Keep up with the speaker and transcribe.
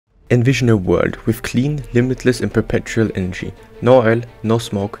Envision a world with clean, limitless and perpetual energy. No oil, no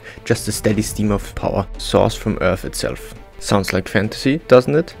smoke, just a steady stream of power, sourced from Earth itself. Sounds like fantasy,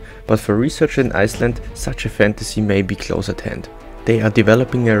 doesn't it? But for researchers in Iceland, such a fantasy may be close at hand. They are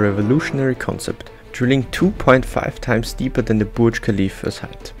developing a revolutionary concept, drilling 2.5 times deeper than the Burj Khalifa's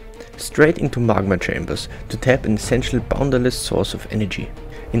height, straight into magma chambers to tap an essential boundless source of energy.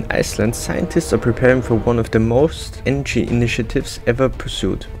 In Iceland, scientists are preparing for one of the most energy initiatives ever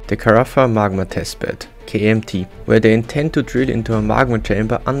pursued, the Krafla Magma Testbed, KMT, where they intend to drill into a magma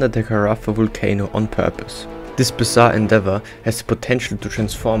chamber under the Krafla volcano on purpose. This bizarre endeavor has the potential to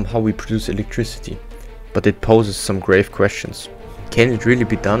transform how we produce electricity, but it poses some grave questions. Can it really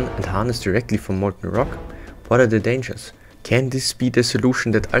be done and harnessed directly from molten rock? What are the dangers? Can this be the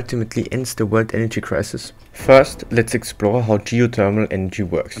solution that ultimately ends the world energy crisis? First, let's explore how geothermal energy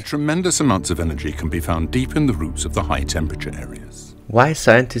works. Tremendous amounts of energy can be found deep in the roots of the high temperature areas. Why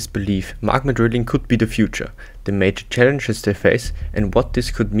scientists believe magma drilling could be the future, the major challenges they face, and what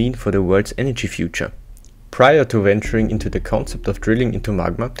this could mean for the world's energy future. Prior to venturing into the concept of drilling into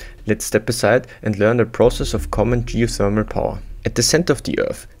magma, let's step aside and learn the process of common geothermal power. At the center of the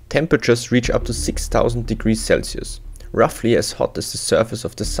Earth, temperatures reach up to 6,000 degrees Celsius. Roughly as hot as the surface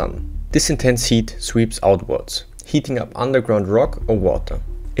of the sun. This intense heat sweeps outwards, heating up underground rock or water.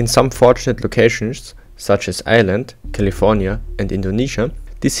 In some fortunate locations, such as Iceland, California and Indonesia,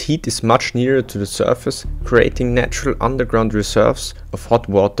 this heat is much nearer to the surface, creating natural underground reserves of hot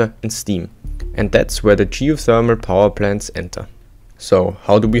water and steam. And that's where the geothermal power plants enter. So,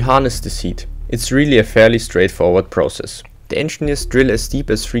 how do we harness this heat? It's really a fairly straightforward process. The engineers drill as deep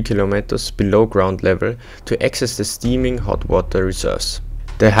as 3 kilometers below ground level to access the steaming hot water reserves.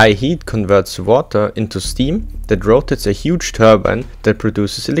 The high heat converts water into steam that rotates a huge turbine that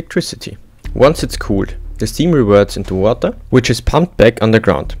produces electricity. Once it's cooled, the steam reverts into water, which is pumped back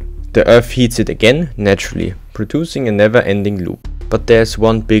underground. The Earth heats it again naturally, producing a never-ending loop. But there's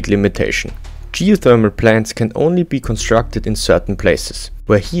one big limitation. Geothermal plants can only be constructed in certain places,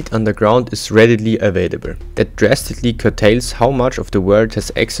 where heat underground is readily available. That drastically curtails how much of the world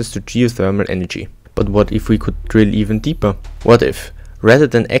has access to geothermal energy. But what if we could drill even deeper? What if, rather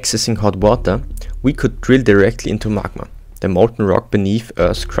than accessing hot water, we could drill directly into magma, the molten rock beneath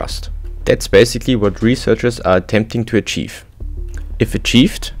Earth's crust? That's basically what researchers are attempting to achieve. If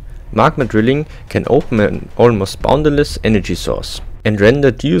achieved, magma drilling can open an almost boundless energy source and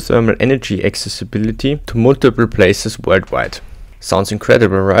render geothermal energy accessibility to multiple places worldwide. Sounds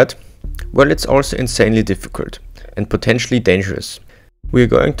incredible, right? Well, it's also insanely difficult and potentially dangerous. We are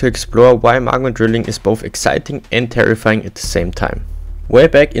going to explore why magma drilling is both exciting and terrifying at the same time. Way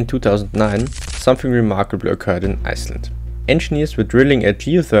back in 2009, something remarkable occurred in Iceland. Engineers were drilling a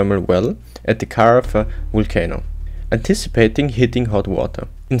geothermal well at the Krafla volcano, anticipating hitting hot water.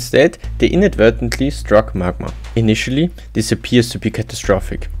 Instead, they inadvertently struck magma. Initially, this appears to be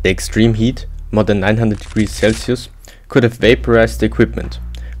catastrophic. The extreme heat, more than 900 degrees Celsius, could have vaporized the equipment.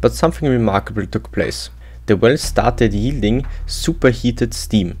 But something remarkable took place. The well started yielding superheated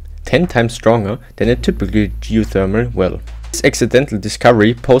steam, 10 times stronger than a typical geothermal well. This accidental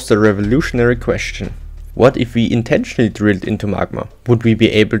discovery posed a revolutionary question. What if we intentionally drilled into magma? Would we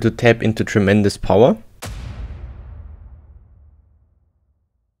be able to tap into tremendous power?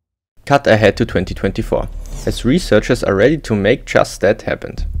 Cut ahead to 2024, as researchers are ready to make just that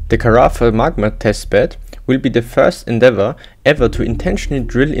happen. The Krafla Magma Testbed will be the first endeavor ever to intentionally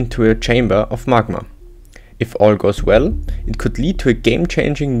drill into a chamber of magma. If all goes well, it could lead to a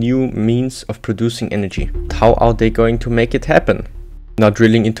game-changing new means of producing energy. How are they going to make it happen? Now,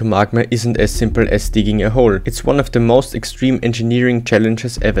 drilling into magma isn't as simple as digging a hole. It's one of the most extreme engineering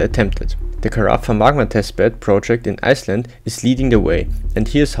challenges ever attempted. The Krafla Magma Testbed project in Iceland is leading the way, and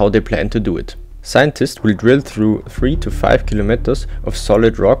here's how they plan to do it. Scientists will drill through 3 to 5 kilometers of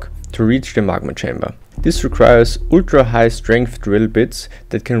solid rock to reach the magma chamber. This requires ultra-high strength drill bits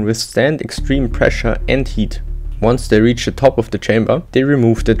that can withstand extreme pressure and heat. Once they reach the top of the chamber, they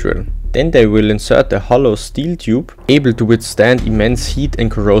remove the drill. Then they will insert a hollow steel tube able to withstand immense heat and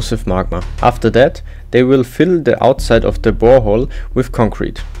corrosive magma. After that, they will fill the outside of the borehole with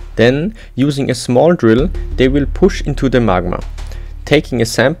concrete. Then, using a small drill, they will push into the magma, taking a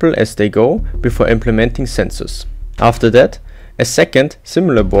sample as they go before implementing sensors. After that, a second,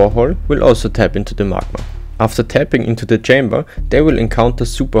 similar borehole will also tap into the magma. After tapping into the chamber, they will encounter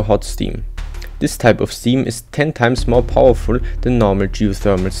super hot steam. This type of steam is 10 times more powerful than normal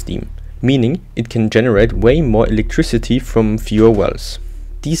geothermal steam, meaning it can generate way more electricity from fewer wells.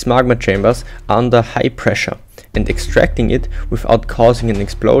 These magma chambers are under high pressure, and extracting it without causing an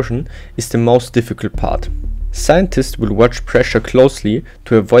explosion is the most difficult part. Scientists will watch pressure closely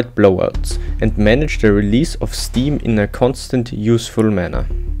to avoid blowouts and manage the release of steam in a constant, useful manner.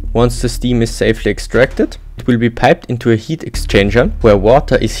 Once the steam is safely extracted, it will be piped into a heat exchanger where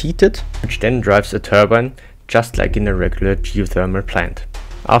water is heated, which then drives a turbine, just like in a regular geothermal plant.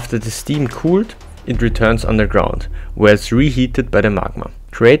 After the steam cooled, it returns underground, where it's reheated by the magma,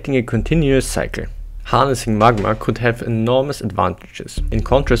 creating a continuous cycle. Harnessing magma could have enormous advantages. In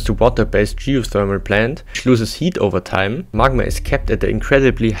contrast to water-based geothermal plant, which loses heat over time, magma is kept at an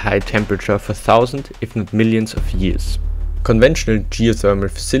incredibly high temperature for thousands, if not millions of years. Conventional geothermal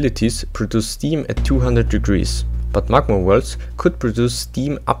facilities produce steam at 200 degrees, but magma wells could produce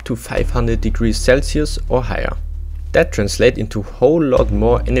steam up to 500 degrees Celsius or higher. That translates into a whole lot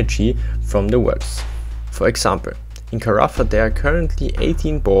more energy from the wells. For example, in Krafla there are currently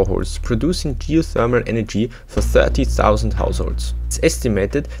 18 boreholes producing geothermal energy for 30,000 households. It's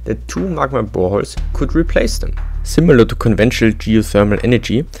estimated that 2 magma boreholes could replace them. Similar to conventional geothermal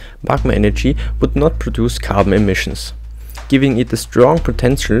energy, magma energy would not produce carbon emissions, giving it a strong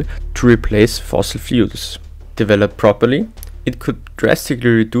potential to replace fossil fuels. Developed properly, it could drastically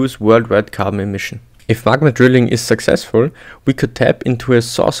reduce worldwide carbon emission. If magma drilling is successful, we could tap into a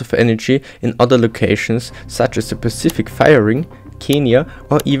source of energy in other locations such as the Pacific Fire Ring, Kenya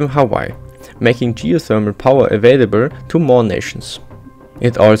or even Hawaii, making geothermal power available to more nations.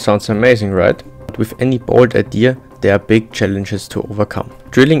 It all sounds amazing, right? But with any bold idea, there are big challenges to overcome.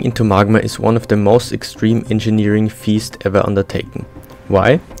 Drilling into magma is one of the most extreme engineering feats ever undertaken.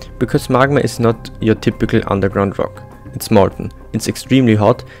 Why? Because magma is not your typical underground rock. It's molten, it's extremely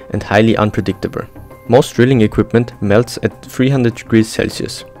hot and highly unpredictable. Most drilling equipment melts at 300 degrees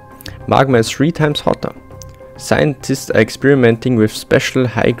Celsius. Magma is 3 times hotter. Scientists are experimenting with special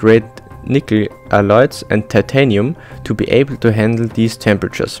high-grade nickel alloys and titanium to be able to handle these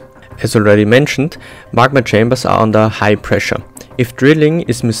temperatures. As already mentioned, magma chambers are under high pressure. If drilling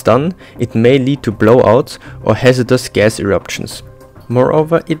is misdone, it may lead to blowouts or hazardous gas eruptions.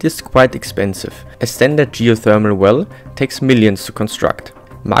 Moreover, it is quite expensive. A standard geothermal well takes millions to construct.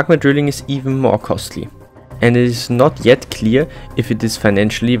 Magma drilling is even more costly, and it is not yet clear if it is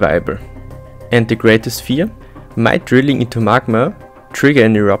financially viable. And the greatest fear? Might drilling into magma trigger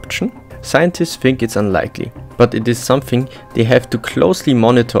an eruption? Scientists think it's unlikely, but it is something they have to closely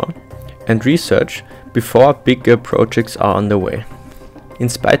monitor and research before bigger projects are underway. In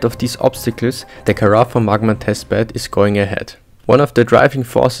spite of these obstacles, the Krafla Magma Testbed is going ahead. One of the driving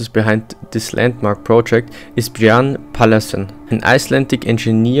forces behind this landmark project is Björn Pálsson, an Icelandic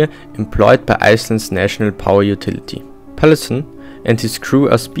engineer employed by Iceland's national power utility. Pálsson and his crew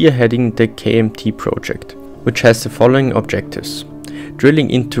are spearheading the KMT project, which has the following objectives: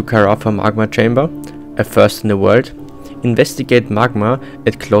 drilling into Krafla magma chamber, a first in the world, investigate magma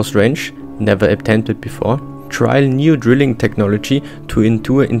at close range, never attempted before, trial new drilling technology to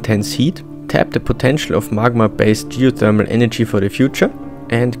endure intense heat, tap the potential of magma-based geothermal energy for the future,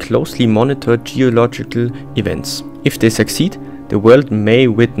 and closely monitor geological events. If they succeed, the world may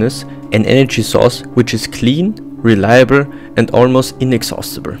witness an energy source which is clean, reliable, and almost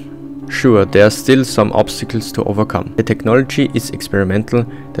inexhaustible. Sure, there are still some obstacles to overcome. The technology is experimental,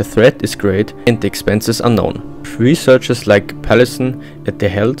 the threat is great, and the expenses are known. With researchers like Pálsson at the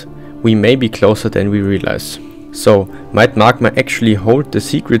helm, we may be closer than we realize. So, might magma actually hold the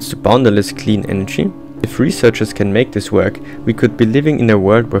secrets to boundless clean energy? If researchers can make this work, we could be living in a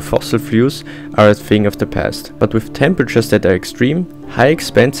world where fossil fuels are a thing of the past. But with temperatures that are extreme, high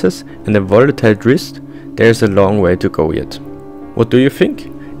expenses and a volatile drift, there is a long way to go yet. What do you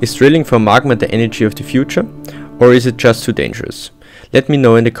think? Is drilling for magma the energy of the future? Or is it just too dangerous? Let me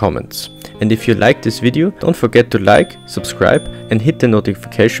know in the comments. And if you liked this video, don't forget to like, subscribe and hit the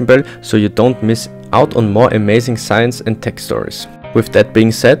notification bell so you don't miss out on more amazing science and tech stories. With that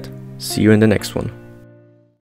being said, see you in the next one.